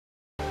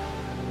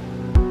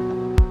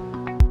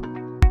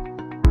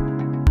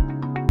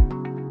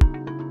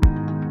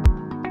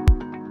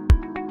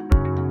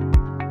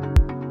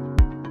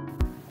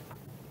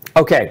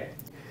Okay,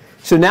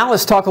 so now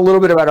let's talk a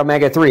little bit about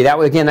omega-3.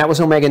 That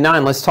was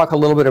omega-9. Let's talk a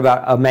little bit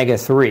about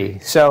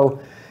omega-3. So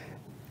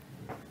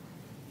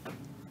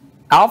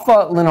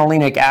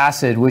alpha-linolenic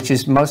acid, which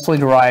is mostly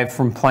derived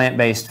from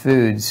plant-based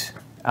foods,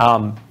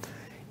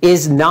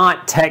 is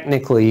not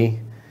technically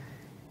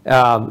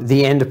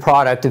the end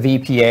product of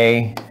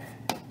EPA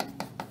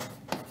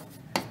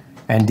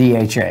and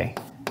DHA.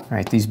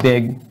 Right, these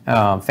big,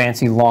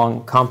 fancy,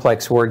 long,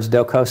 complex words,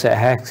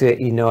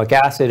 docosahexaenoic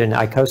acid and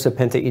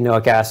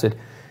eicosapentaenoic acid.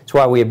 That's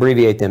why we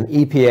abbreviate them,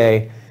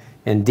 EPA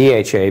and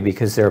DHA,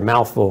 because they're a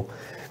mouthful.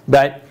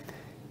 But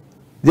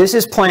this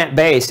is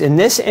plant-based, and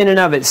this in and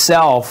of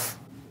itself,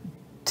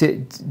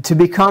 to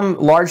become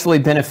largely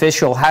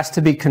beneficial, has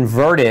to be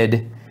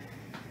converted,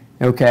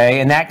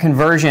 okay? And that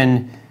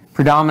conversion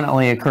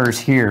predominantly occurs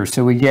here.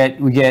 So we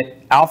get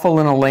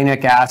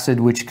alpha-linolenic acid,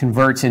 which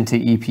converts into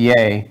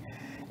EPA,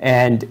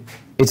 and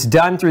it's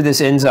done through this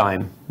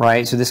enzyme,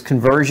 right? So this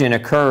conversion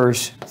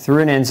occurs through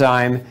an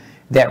enzyme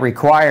that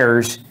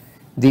requires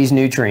these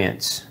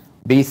nutrients,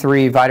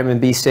 B3, vitamin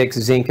B6,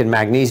 zinc, and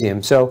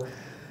magnesium. So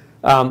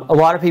a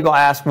lot of people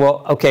ask,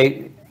 well,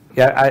 okay,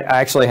 I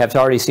actually have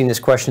already seen this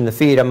question in the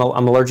feed. I'm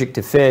allergic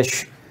to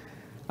fish.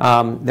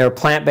 There are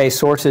plant-based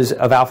sources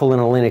of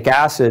alpha-linolenic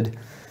acid,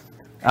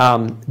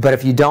 but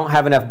if you don't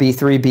have enough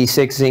B3,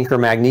 B6, zinc, or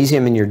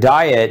magnesium in your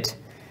diet,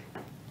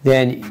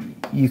 then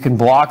you can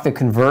block the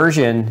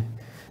conversion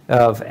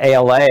of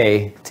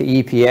ALA to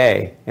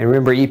EPA. And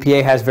remember,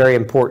 EPA has very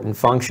important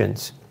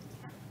functions.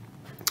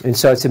 And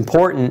so it's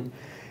important,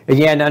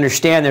 again, to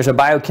understand there's a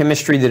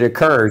biochemistry that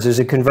occurs. There's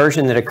a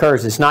conversion that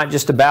occurs. It's not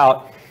just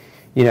about,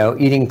 you know,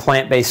 eating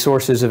plant-based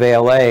sources of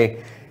ALA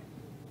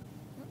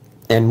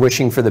and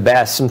wishing for the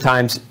best.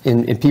 Sometimes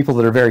in people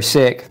that are very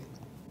sick,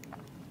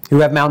 who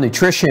have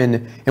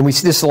malnutrition, and we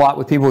see this a lot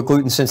with people with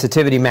gluten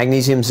sensitivity,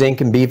 magnesium, zinc,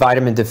 and B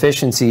vitamin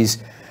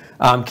deficiencies,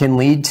 can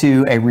lead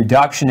to a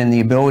reduction in the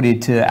ability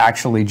to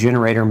actually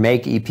generate or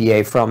make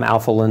EPA from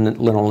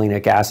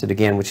alpha-linolenic acid,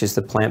 again, which is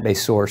the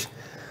plant-based source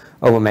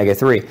of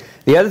omega-3.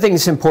 The other thing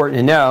that's important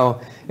to know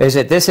is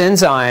that this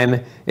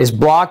enzyme is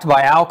blocked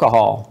by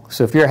alcohol.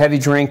 So if you're a heavy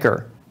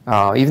drinker,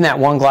 even that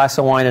one glass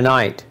of wine a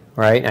night,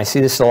 right? And I see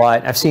this a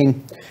lot.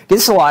 Get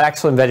this a lot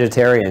actually in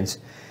vegetarians.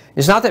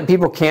 It's not that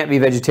people can't be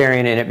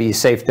vegetarian and it be a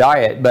safe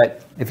diet,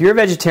 but if you're a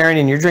vegetarian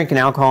and you're drinking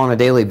alcohol on a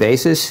daily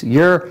basis,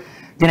 you're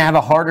going to have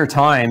a harder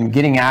time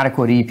getting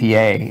adequate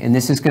EPA, and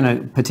this is going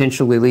to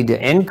potentially lead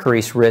to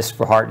increased risk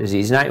for heart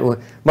disease. And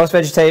most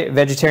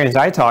vegetarians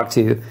I talk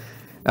to,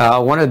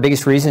 one of the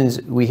biggest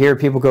reasons we hear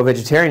people go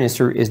vegetarian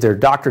is their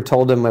doctor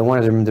told them they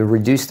wanted them to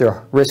reduce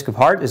their risk of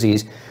heart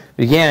disease.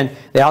 But again,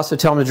 they also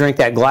tell them to drink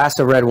that glass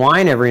of red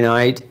wine every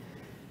night,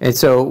 and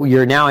so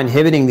you're now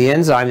inhibiting the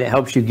enzyme that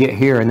helps you get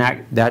here, and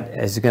that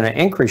is going to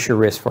increase your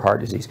risk for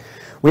heart disease.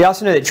 We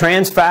also know that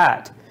trans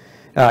fats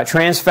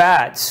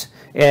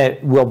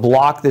will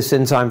block this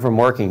enzyme from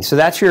working. So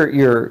that's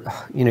your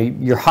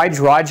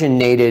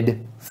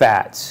hydrogenated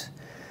fats.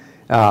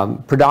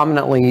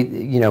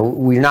 Predominantly,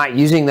 we're not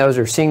using those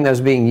or seeing those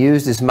being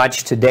used as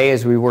much today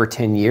as we were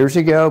 10 years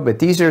ago, but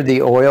these are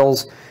the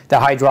oils, the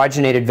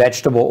hydrogenated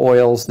vegetable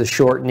oils, the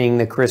shortening,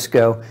 the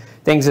Crisco,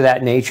 things of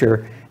that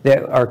nature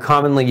that are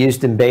commonly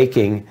used in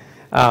baking.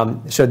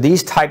 So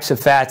these types of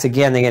fats,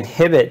 again, they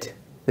inhibit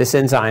this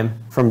enzyme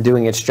from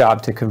doing its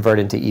job to convert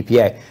into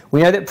EPA.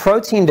 We know that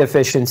protein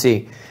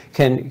deficiency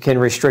can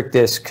restrict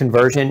this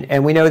conversion,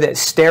 and we know that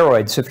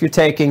steroids, so if you're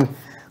taking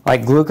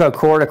like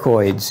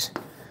glucocorticoids,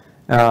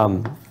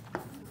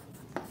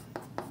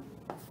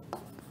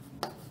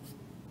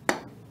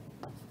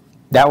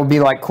 that would be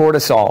like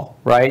cortisol,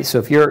 right? So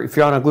if you're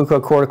on a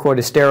glucocorticoid,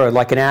 a steroid,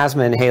 like an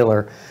asthma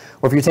inhaler,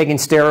 or if you're taking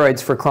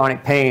steroids for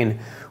chronic pain,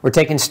 or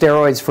taking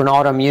steroids for an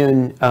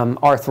autoimmune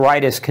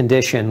arthritis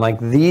condition, like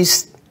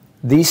these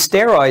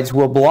steroids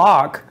will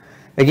block,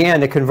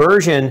 again, the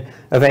conversion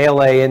of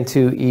ALA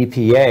into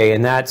EPA,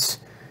 and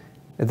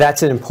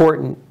that's an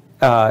important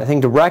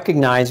thing to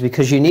recognize,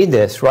 because you need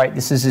this, right?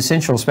 This is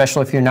essential,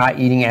 especially if you're not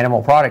eating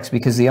animal products,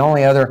 because the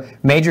only other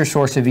major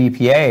source of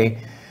EPA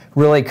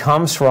really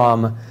comes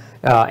from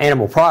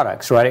animal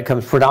products, right? It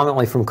comes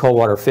predominantly from cold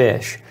water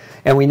fish.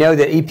 And we know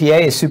that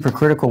EPA is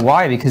supercritical.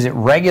 Why? Because it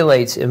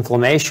regulates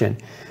inflammation.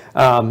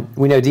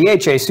 We know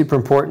DHA is super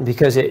important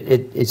because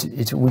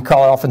we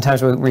call it,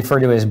 oftentimes we refer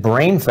to it as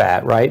brain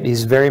fat, right?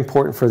 It's very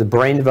important for the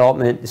brain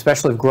development,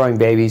 especially of growing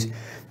babies.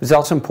 It's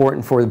also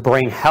important for the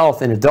brain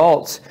health in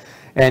adults.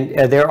 And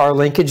there are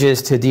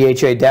linkages to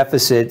DHA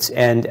deficits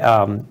and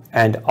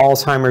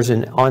Alzheimer's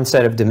and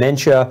onset of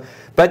dementia.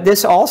 But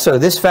this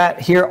fat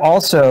here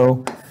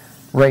also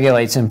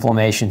regulates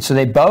inflammation. So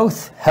they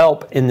both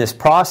help in this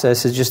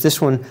process. It's just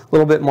this one a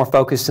little bit more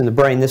focused in the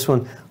brain, this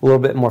one a little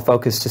bit more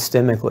focused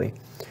systemically.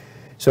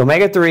 So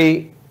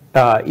omega-3,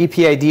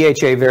 EPA,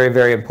 DHA, very,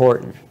 very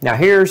important. Now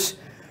here's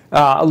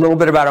a little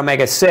bit about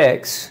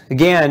omega-6.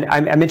 Again,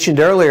 I mentioned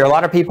earlier, a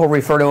lot of people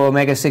refer to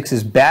omega-6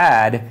 as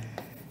bad,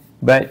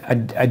 but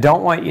I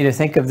don't want you to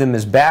think of them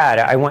as bad.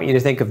 I want you to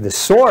think of the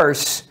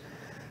source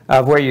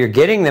of where you're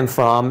getting them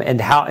from and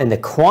the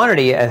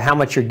quantity of how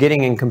much you're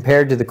getting in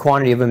compared to the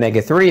quantity of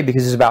omega-3,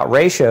 because it's about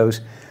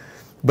ratios.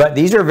 But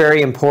these are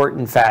very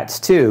important fats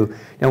too.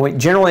 Now,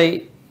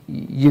 generally,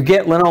 you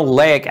get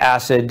linoleic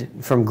acid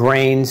from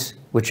grains,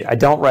 which I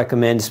don't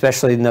recommend,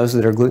 especially in those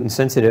that are gluten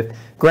sensitive.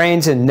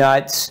 Grains and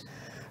nuts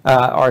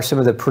are some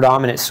of the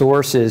predominant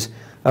sources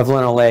of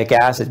linoleic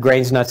acid,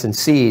 grains, nuts, and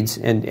seeds.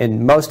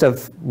 And most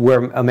of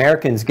where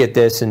Americans get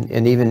this,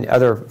 and even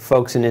other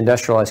folks in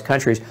industrialized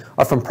countries,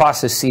 are from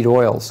processed seed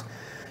oils.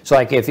 So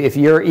like if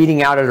you're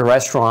eating out at a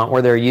restaurant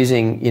where they're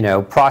using, you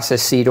know,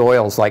 processed seed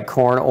oils like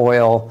corn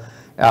oil,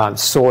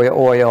 soy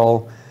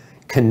oil,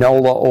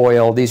 canola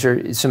oil, these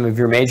are some of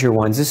your major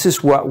ones. This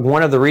is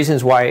one of the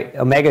reasons why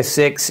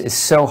omega-6 is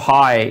so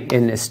high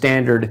in the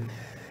standard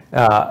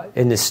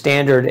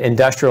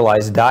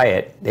industrialized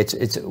diet.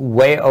 It's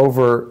way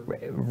over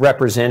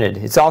represented.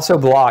 It's also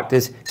blocked.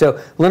 So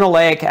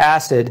linoleic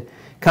acid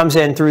comes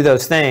in through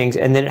those things,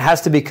 and then it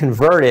has to be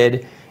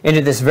converted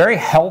into this very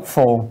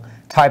helpful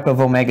type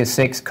of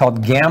omega-6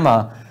 called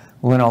gamma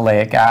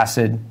linoleic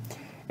acid.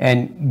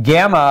 And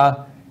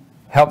gamma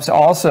helps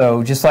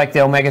also, just like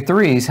the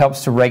omega-3s,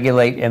 helps to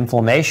regulate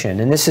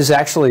inflammation. And this is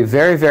actually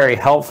very, very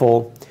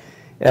helpful.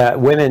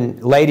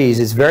 Ladies,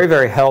 it's very,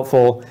 very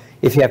helpful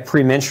if you have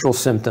premenstrual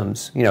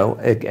symptoms, you know,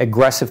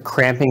 aggressive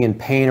cramping and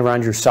pain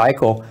around your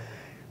cycle.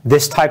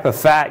 This type of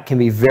fat can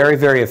be very,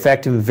 very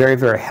effective and very,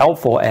 very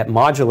helpful at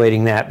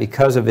modulating that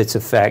because of its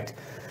effect,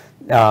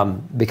 in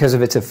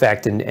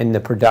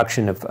the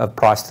production of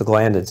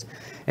prostaglandins.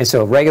 And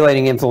so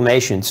regulating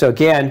inflammation. So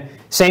again,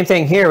 same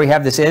thing here. We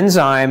have this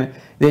enzyme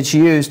that's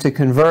used to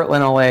convert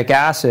linoleic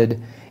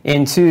acid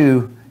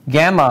into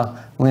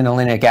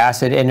gamma-linolenic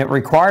acid, and it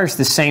requires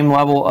the same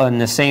level and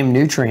the same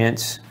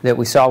nutrients that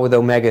we saw with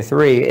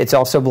omega-3. It's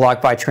also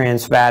blocked by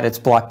trans fat. It's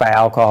blocked by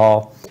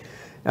alcohol.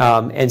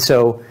 And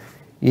so,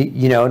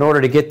 you know, in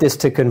order to get this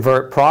to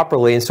convert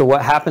properly, and so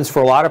what happens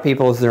for a lot of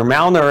people is they're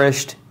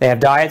malnourished, they have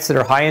diets that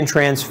are high in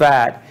trans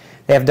fat,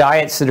 they have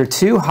diets that are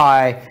too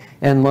high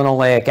in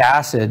linoleic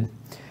acid,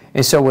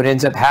 and so what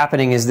ends up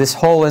happening is this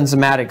whole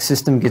enzymatic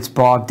system gets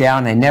bogged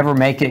down. They never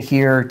make it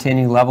here to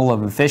any level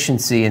of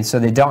efficiency, and so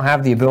they don't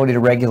have the ability to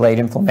regulate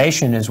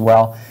inflammation as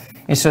well,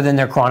 and so then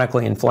they're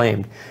chronically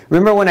inflamed.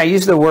 Remember when I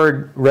use the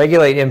word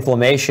regulate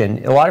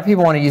inflammation, a lot of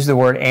people want to use the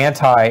word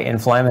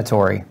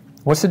anti-inflammatory.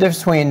 What's the difference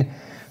between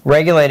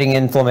regulating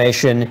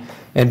inflammation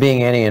and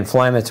being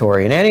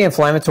anti-inflammatory? And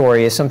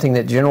anti-inflammatory is something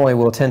that generally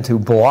will tend to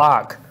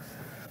block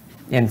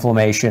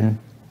inflammation.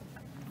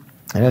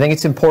 And I think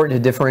it's important to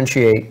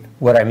differentiate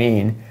what I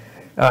mean.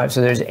 So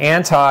there's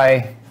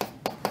anti,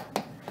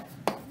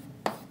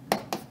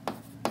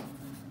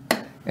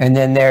 and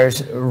then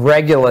there's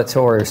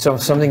regulatory, so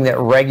something that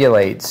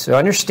regulates. So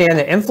understand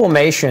that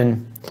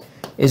inflammation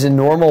is a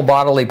normal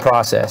bodily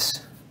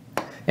process.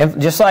 And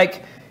just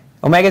like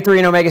omega-3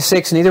 and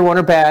omega-6, neither one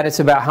are bad. It's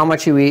about how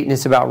much you eat, and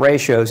it's about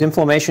ratios.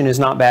 Inflammation is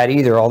not bad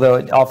either, although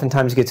it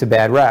oftentimes gets a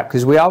bad rap.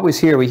 Because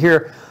we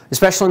hear,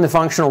 especially in the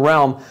functional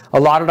realm, a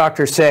lot of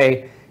doctors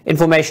say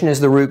inflammation is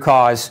the root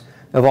cause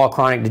of all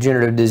chronic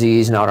degenerative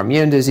disease and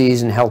autoimmune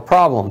disease and health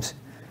problems.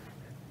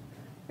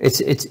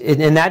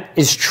 And that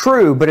is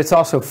true, but it's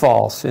also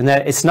false. In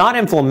that it's not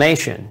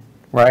inflammation,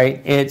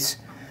 right? It's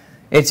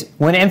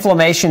when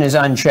inflammation is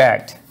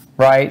unchecked,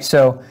 right?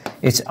 So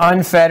it's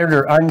unfettered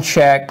or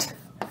unchecked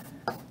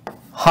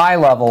high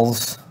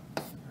levels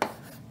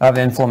of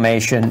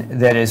inflammation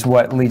that is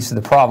what leads to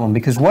the problem.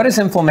 Because what is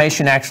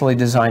inflammation actually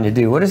designed to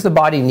do? What does the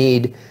body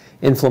need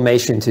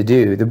inflammation to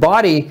do? The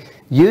body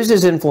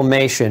uses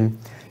inflammation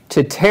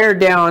to tear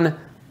down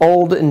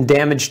old and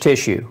damaged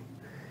tissue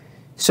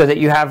so that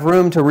you have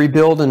room to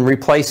rebuild and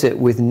replace it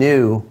with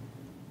new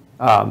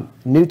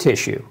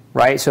tissue,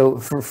 right? So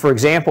for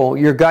example,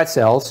 your gut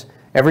cells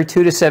every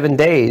 2 to 7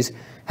 days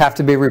have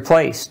to be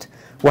replaced.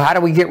 Well, how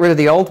do we get rid of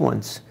the old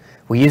ones?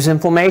 We use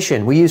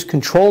inflammation. We use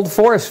controlled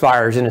forest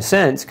fires, in a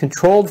sense,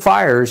 controlled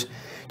fires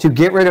to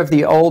get rid of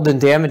the old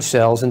and damaged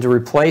cells and to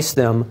replace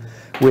them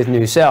with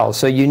new cells.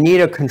 So you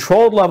need a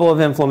controlled level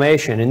of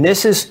inflammation. And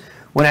this is,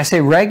 when I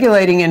say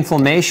regulating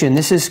inflammation,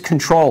 this is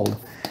controlled.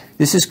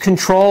 This is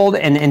controlled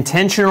and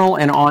intentional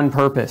and on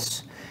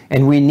purpose.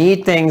 And we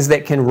need things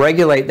that can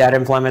regulate that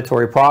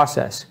inflammatory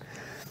process.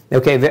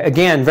 Okay,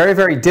 again, very,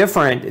 very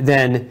different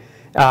than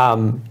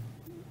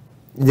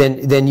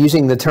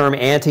using the term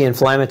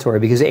anti-inflammatory,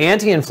 because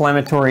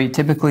anti-inflammatory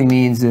typically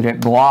means that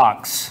it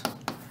blocks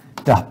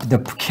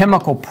the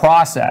chemical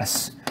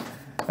process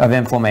of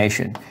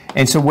inflammation.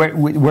 And so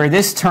where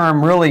this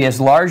term really is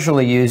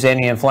largely used,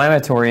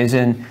 anti-inflammatory, is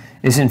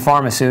in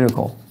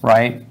pharmaceutical,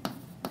 right?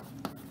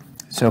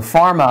 So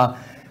pharma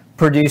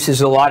produces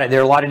there are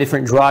a lot of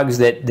different drugs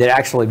that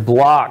actually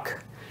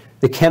block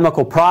the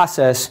chemical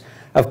process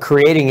of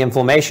creating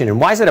inflammation. And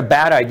why is it a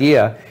bad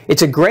idea?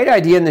 It's a great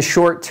idea in the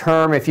short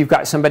term if you've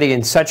got somebody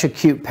in such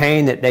acute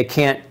pain that they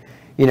can't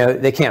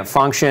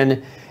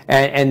function,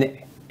 and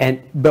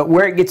But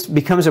where it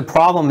becomes a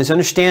problem is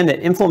understand that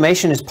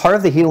inflammation is part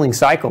of the healing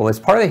cycle. It's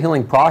part of the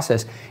healing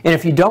process. And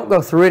if you don't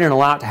go through it and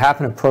allow it to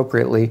happen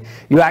appropriately,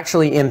 you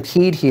actually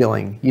impede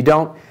healing. You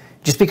don't,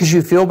 just because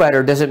you feel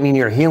better doesn't mean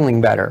you're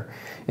healing better.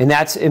 And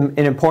that's an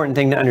important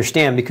thing to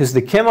understand, because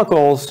the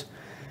chemicals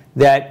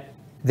that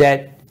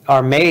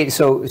are made,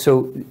 so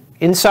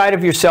inside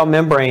of your cell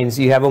membranes,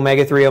 you have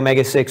omega-3,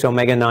 omega-6,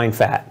 omega-9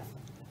 fat.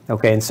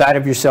 Okay, inside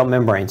of your cell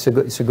membrane. So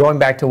going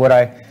back to what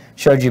I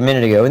showed you a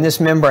minute ago, in this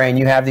membrane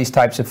you have these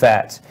types of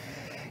fats.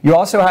 You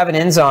also have an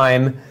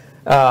enzyme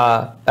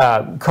called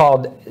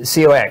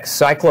COX,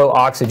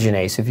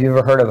 cyclooxygenase. If you've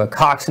ever heard of a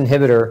COX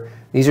inhibitor,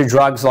 these are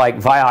drugs like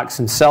Vioxx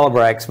and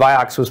Celebrex.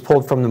 Vioxx was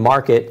pulled from the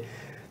market.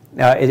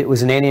 It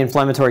was an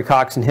anti-inflammatory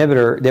COX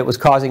inhibitor that was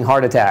causing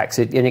heart attacks,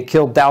 and it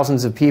killed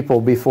thousands of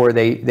people before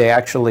they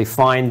actually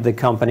fined the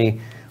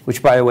company,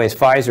 which by the way is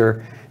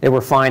Pfizer. They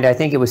were fined, I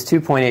think it was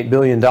 $2.8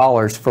 billion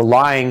for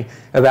lying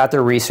about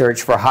their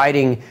research, for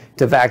hiding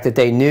the fact that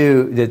they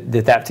knew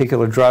that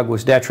particular drug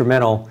was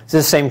detrimental. It's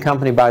the same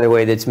company, by the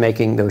way, that's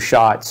making those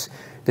shots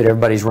that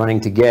everybody's running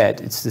to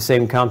get. It's the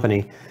same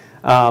company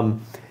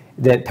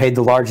that paid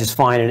the largest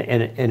fine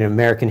in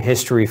American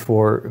history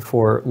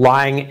for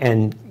lying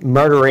and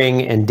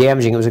murdering and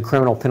damaging. It was a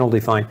criminal penalty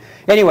fine.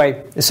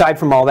 Anyway, aside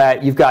from all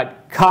that, you've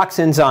got COX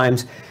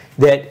enzymes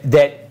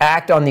that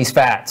act on these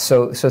fats.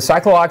 So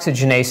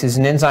cyclooxygenase is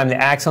an enzyme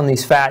that acts on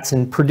these fats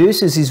and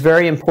produces these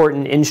very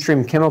important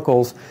in-stream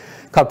chemicals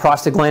called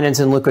prostaglandins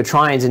and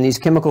leukotrienes, and these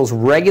chemicals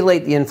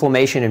regulate the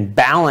inflammation and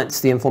balance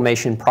the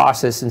inflammation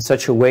process in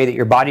such a way that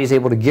your body is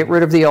able to get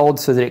rid of the old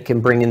so that it can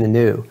bring in the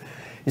new.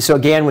 And so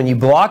again, when you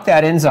block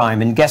that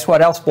enzyme, and guess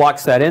what else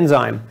blocks that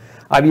enzyme?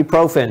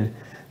 Ibuprofen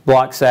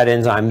blocks that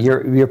enzyme.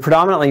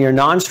 Predominantly your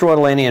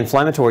non-steroidal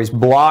anti-inflammatories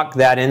block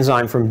that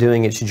enzyme from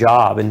doing its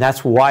job, and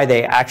that's why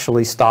they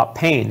actually stop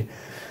pain.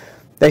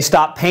 They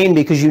stop pain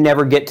because you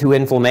never get to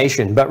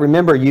inflammation. But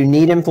remember, you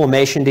need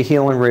inflammation to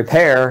heal and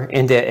repair,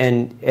 and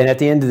at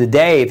the end of the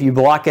day, if you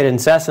block it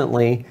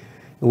incessantly,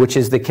 which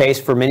is the case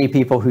for many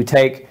people who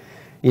take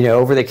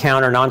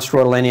over-the-counter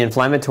non-steroidal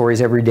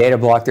anti-inflammatories every day to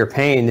block their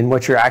pain, then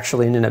what you're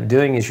actually ending up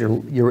doing is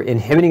you're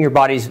inhibiting your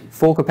body's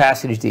full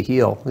capacity to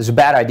heal. It's a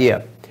bad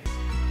idea.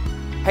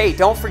 Hey,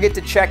 don't forget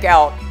to check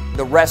out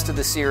the rest of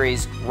the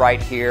series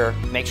right here.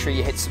 Make sure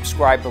you hit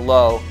subscribe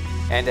below.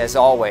 And as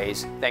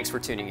always, thanks for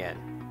tuning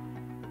in.